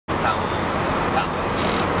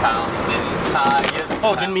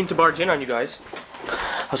Oh, didn't mean to barge in on you guys.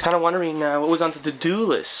 I was kind of wondering what was on the to-do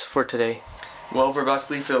list for today. Well, we're about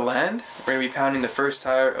to leave for the land. We're going to be pounding the first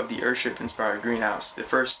tire of the Earthship inspired greenhouse, the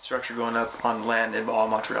first structure going up on land in Valhalla,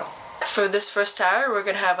 Montreal. For this first tire, we're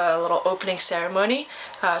going to have a little opening ceremony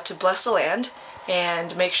to bless the land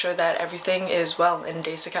and make sure that everything is well in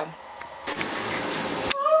days to come.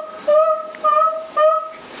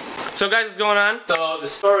 So guys, what's going on? So the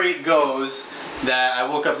story goes that I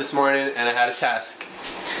woke up this morning and I had a task.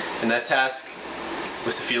 And that task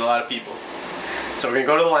was to feed a lot of people. So we're going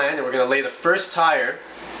to go to the land and we're going to lay the first tire.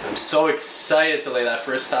 I'm so excited to lay that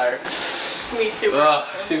first tire. Me too.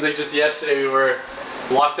 Seems like just yesterday we were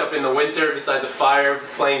locked up in the winter beside the fire,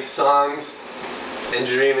 playing songs and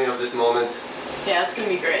dreaming of this moment. Yeah, it's going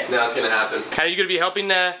to be great. Now it's going to happen. Are you going to be helping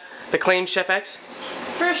the claim Chef X?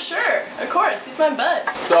 For sure. Of course. He's my bud.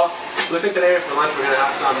 So, looks like today for lunch we're going to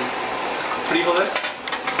have some frijoles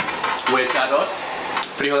with arroz.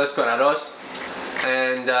 Frijoles con arroz.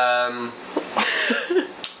 And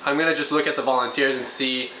I'm going to just look at the volunteers and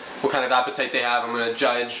see what kind of appetite they have. I'm going to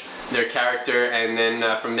judge their character and then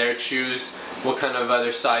from there choose what kind of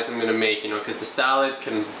other sides I'm going to make, you know, because the salad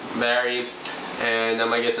can vary and I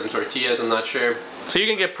might get some tortillas, I'm not sure. So you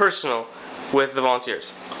can get personal with the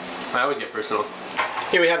volunteers? I always get personal.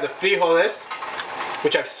 Here we have the frijoles,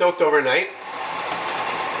 which I've soaked overnight.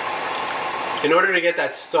 In order to get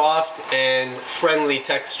that soft and friendly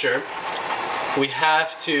texture, we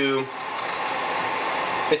have to,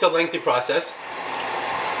 it's a lengthy process.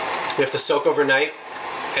 We have to soak overnight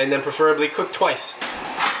and then preferably cook twice.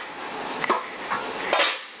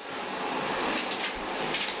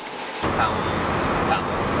 Pound, pound,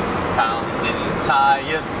 pounding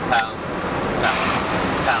tires, pound, pound,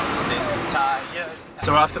 pounding tires.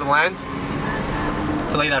 So we're off to the land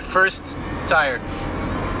to lay that first tire.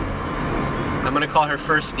 I'm gonna call her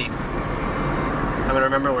Firsty. I'm gonna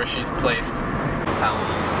remember where she's placed. Pound,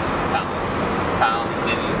 pound,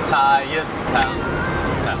 pounding tires, pound,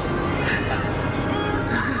 pound,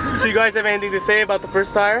 pound. So you guys have anything to say about the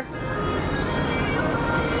first tire?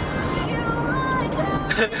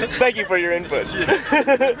 Thank you for your input.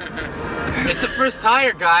 It's the first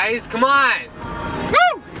tire, guys. Come on.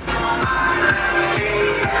 Woo!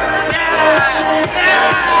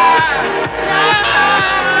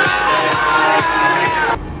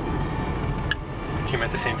 Came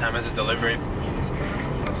at the same time as the delivery.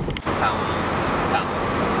 Pound, pound,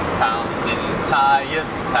 pounding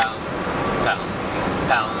tires, pound, pound,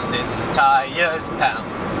 pounding tires, pound,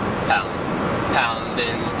 pound,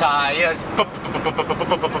 pounding tires, pound.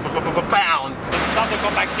 Centre de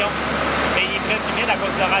compaction, mais il est très humide à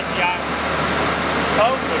cause de l'orage d'hier.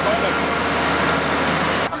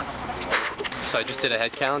 So I just did a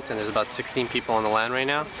head count and there's about 16 people on the land right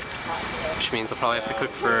now, which means I'll probably have to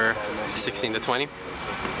cook for 16 to 20.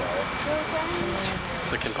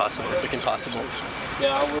 It's looking possible, it's looking possible.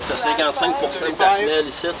 T'as 55% de personnel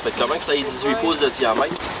ici, fait comment que ça ait 18 pouces de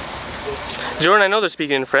diamètre? Jordan, I know they're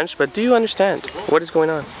speaking in French, but do you understand what is going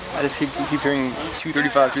on? I just keep hearing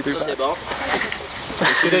 235, 235. Ça c'est bon.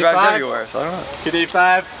 235 everywhere, so I don't know.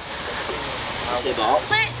 235. C'est bon.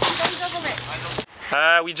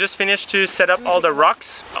 We just finished to set up all the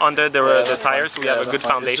rocks under the tires, so we have a good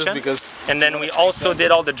foundation. And then we also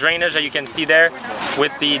did all the drainage that you can see there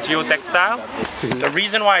with the geotextile. The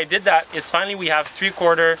reason why I did that is finally we have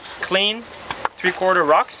 3/4 clean, 3/4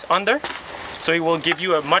 rocks under, so it will give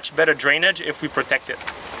you a much better drainage if we protect it.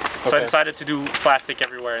 So I decided to do plastic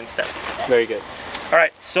everywhere instead. Very good. All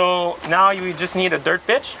right, so now you just need a dirt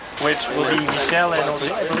pitch, which will be Michelle and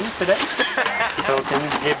Audrey, I believe, today. So can you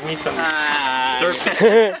give me some dirt pitch?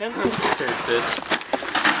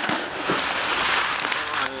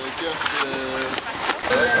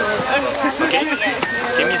 Okay,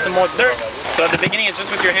 give me some more dirt. So at the beginning, it's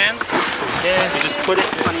just with your hands. Yeah. You just put it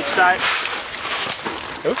on each side.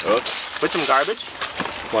 Oops. Oops. With some garbage.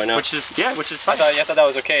 Why not? Which is fine. I thought that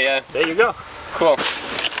was okay, yeah. There you go. Cool.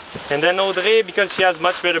 And then Audrey, because she has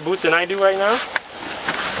much better boots than I do right now,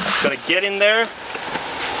 gotta get in there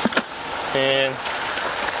and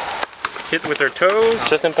hit with her toes. It's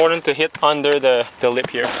just important to hit under the lip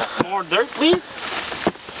here. More dirt, please.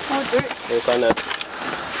 More dirt.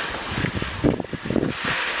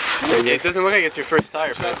 It doesn't look like it's your first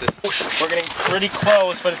tire, Francis. We're getting pretty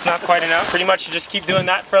close, but it's not quite enough. Pretty much you just keep doing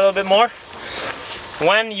that for a little bit more.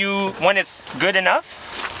 When it's good enough,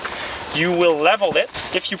 you will level it.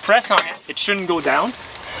 If you press on it, it shouldn't go down.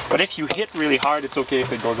 But if you hit really hard, it's okay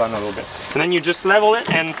if it goes on a little bit. And then you just level it,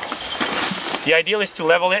 and the ideal is to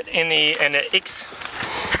level it in an X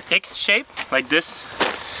shape, like this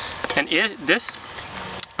and this.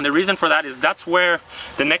 And the reason for that is that's where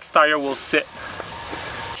the next tire will sit.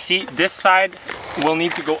 see this side will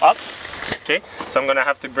need to go up. Okay, so I'm gonna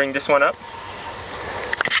have to bring this one up.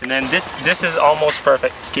 And then this is almost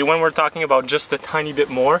perfect. Okay, when we're talking about just a tiny bit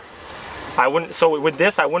more, I wouldn't, so with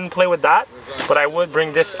this I wouldn't play with that, but I would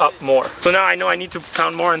bring this up more. So now I know I need to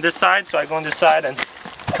pound more on this side, so I go on this side and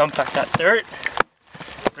compact that dirt,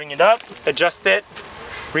 bring it up, adjust it,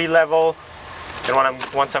 re-level, and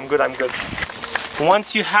once I'm good, I'm good.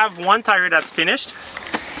 Once you have one tire that's finished,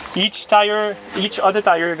 each other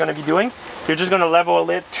tire you're gonna be doing, you're just gonna level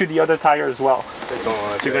it to the other tire as well.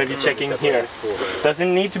 So you're gonna be checking here.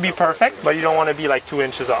 Doesn't need to be perfect, but you don't want to be like 2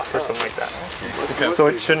 inches off or something like that. Okay. So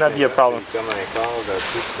it should not be a problem.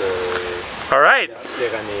 All right.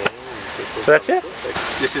 So that's it.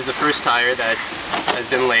 This is the first tire that has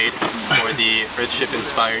been laid for the Earthship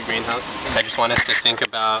inspired greenhouse. I just want us to think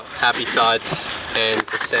about happy thoughts and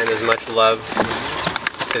to send as much love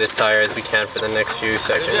to this tire as we can for the next few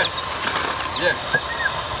seconds. Yeah.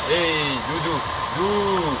 Hey, do.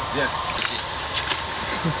 Yeah.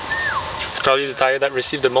 It's probably the tire that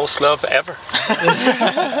received the most love ever.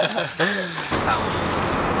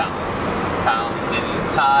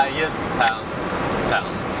 Pounding tires, pounding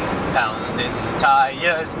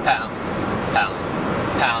tires,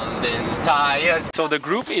 pounding tires. So the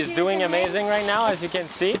group is doing amazing right now, as you can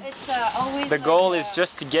see. It's always The goal is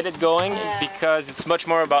just to get it going, because it's much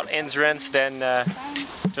more about endurance than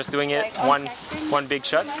just doing it one big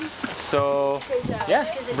shot. So yeah,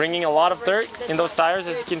 bringing a lot of dirt in those tires,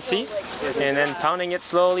 as you can see, and then pounding it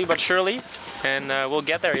slowly but surely, and we'll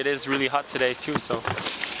get there. It is really hot today too, so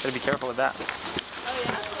gotta be careful with that.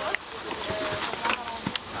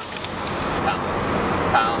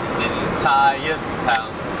 Pounding tires,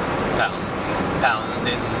 pounding tires,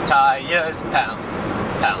 pounding tires, pound.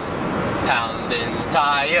 Pounding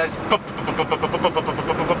tires,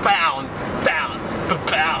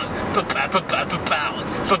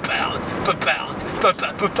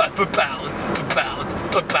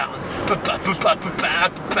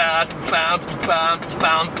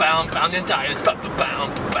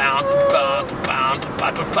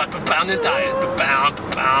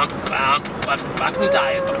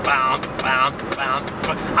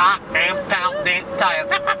 I am pounding tires.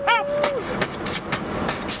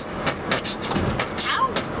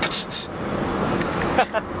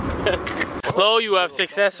 Hello, you have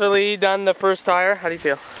successfully done the first tire. How do you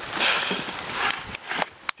feel?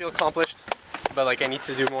 Feel accomplished, but like I need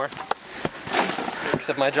to do more.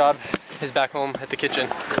 Except my job is back home at the kitchen.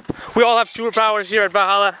 We all have superpowers here at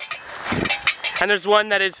Valhalla, and there's one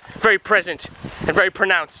that is very present and very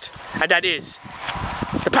pronounced, and that is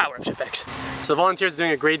the power of ShipX. So the volunteers are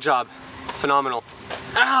doing a great job. Phenomenal.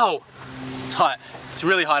 Ow! It's hot. It's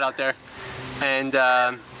really hot out there. And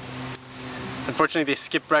unfortunately they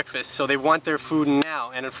skipped breakfast, so they want their food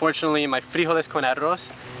now. And unfortunately my frijoles con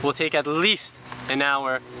arroz will take at least an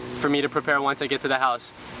hour for me to prepare once I get to the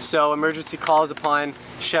house. So emergency calls upon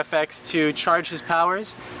Chef X to charge his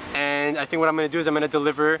powers, and I think what I'm going to do is I'm going to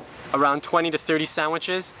deliver around 20 to 30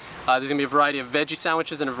 sandwiches. There's going to be a variety of veggie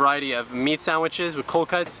sandwiches and a variety of meat sandwiches with cold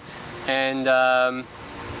cuts, and I'm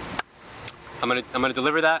going to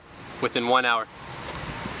deliver that within 1 hour.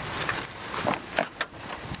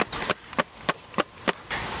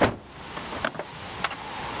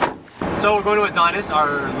 So we're going to Adonis,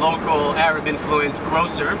 our local Arab-influenced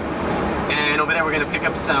grocer, and over there we're going to pick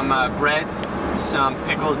up some breads, some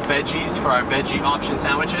pickled veggies for our veggie option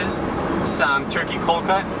sandwiches, some turkey cold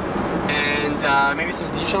cut, and maybe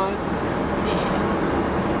some Dijon.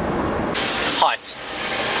 Hot.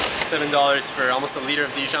 $7 for almost a liter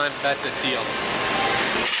of Dijon. That's a deal.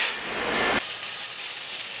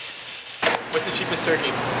 What's the cheapest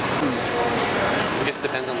turkey? I guess it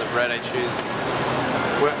depends on the bread I choose.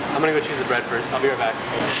 I'm gonna go choose the bread first. I'll be right back.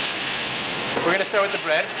 We're gonna start with the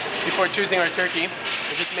bread before choosing our turkey.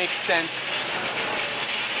 It just makes sense.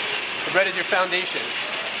 The bread is your foundation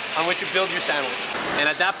on which you build your sandwich. And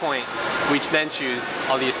at that point, we then choose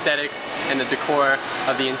all the aesthetics and the decor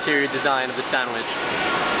of the interior design of the sandwich.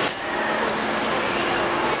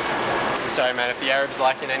 I'm sorry, man, if the Arab's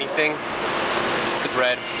lacking anything, it's the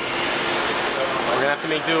bread. We're gonna have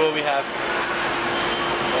to make do what we have.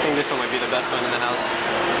 I think this one might be the best one in the house.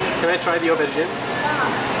 Can I try the aubergine?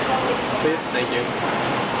 Please? Thank you.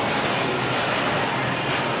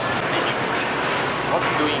 Thank you. What are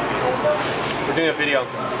you doing? We're doing a video.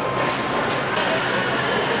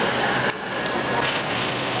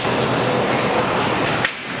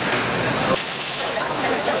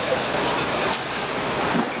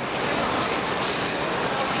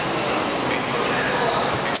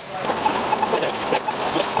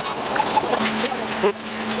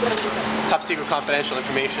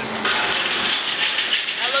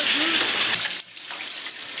 That looks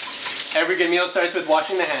Every good meal starts with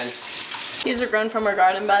washing the hands. These are grown from our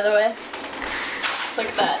garden, by the way. Look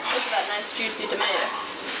at that. Look at that nice juicy tomato.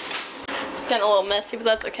 It's getting a little messy, but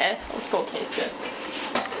that's okay. It'll still taste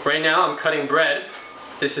good. Right now I'm cutting bread.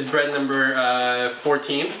 This is bread number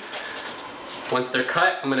 14. Once they're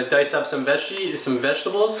cut, I'm gonna dice up some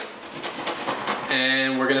vegetables,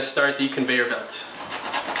 and we're gonna start the conveyor belt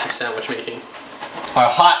of sandwich making. Our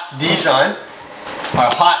hot Dijon.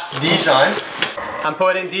 I'm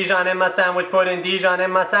putting Dijon in my sandwich, putting Dijon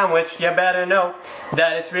in my sandwich. You better know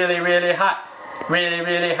that it's really, really hot. Really,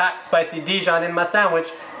 really hot, spicy Dijon in my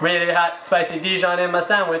sandwich. Really hot, spicy Dijon in my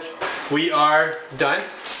sandwich. We are done.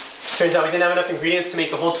 Turns out we didn't have enough ingredients to make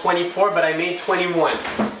the whole 24, but I made 21.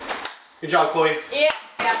 Good job, Chloe. Yeah.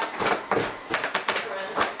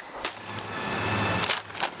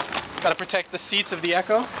 Gotta protect the seats of the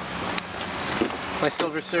Echo. My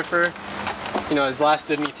Silver Surfer, you know, has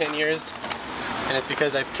lasted me 10 years, and it's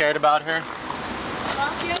because I've cared about her.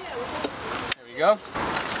 There we go.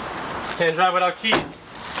 Can't drive without keys.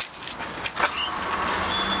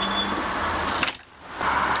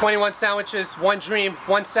 21 sandwiches, 1 dream,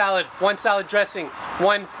 1 salad dressing,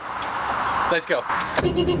 1... Let's go.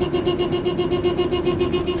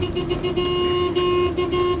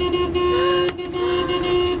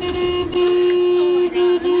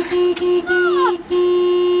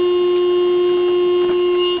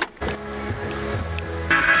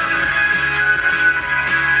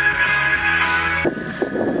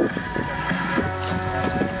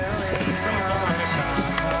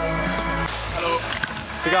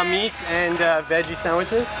 We got meat and veggie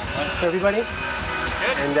sandwiches for everybody.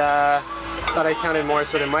 And thought I counted more,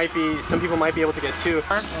 so there might be, some people might be able to get 2.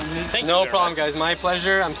 No problem, guys. My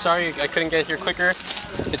pleasure. I'm sorry I couldn't get here quicker.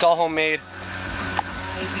 It's all homemade.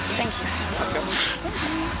 Thank you. Let's go.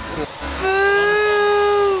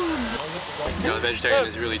 You know, the vegetarian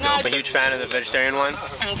is really dope. I'm a huge fan of the vegetarian one.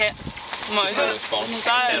 Okay.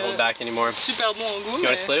 Can't hold back anymore. Super bon au goût. You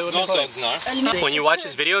want to split it with me? When you watch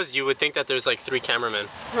his videos, you would think that there's like 3 cameramen.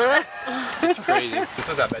 It's crazy.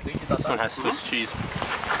 This one has Swiss cheese.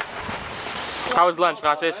 How was lunch,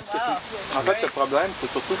 Francis? En fait, le problème, c'est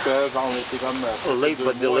surtout que genre, on était comme... Late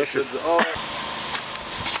but delicious.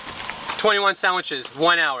 21 sandwiches,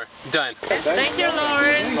 1 hour, done. Thank you,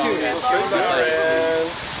 Lauren.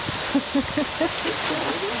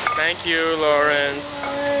 Thank you, Lawrence.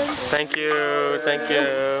 Thank you, thank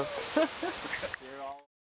you.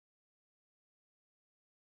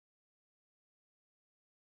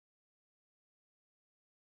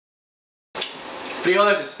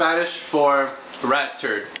 Frijoles is Spanish for rat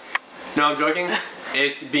turd. No, I'm joking.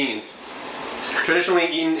 It's beans. Traditionally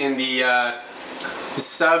eaten in the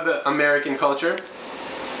sub-American culture,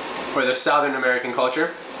 or the Southern American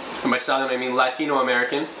culture. And by Southern I mean Latino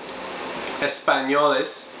American.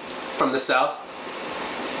 Españoles from the South.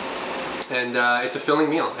 And it's a filling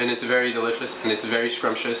meal, and it's very delicious, and it's very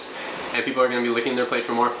scrumptious. And people are going to be licking their plate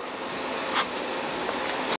for more.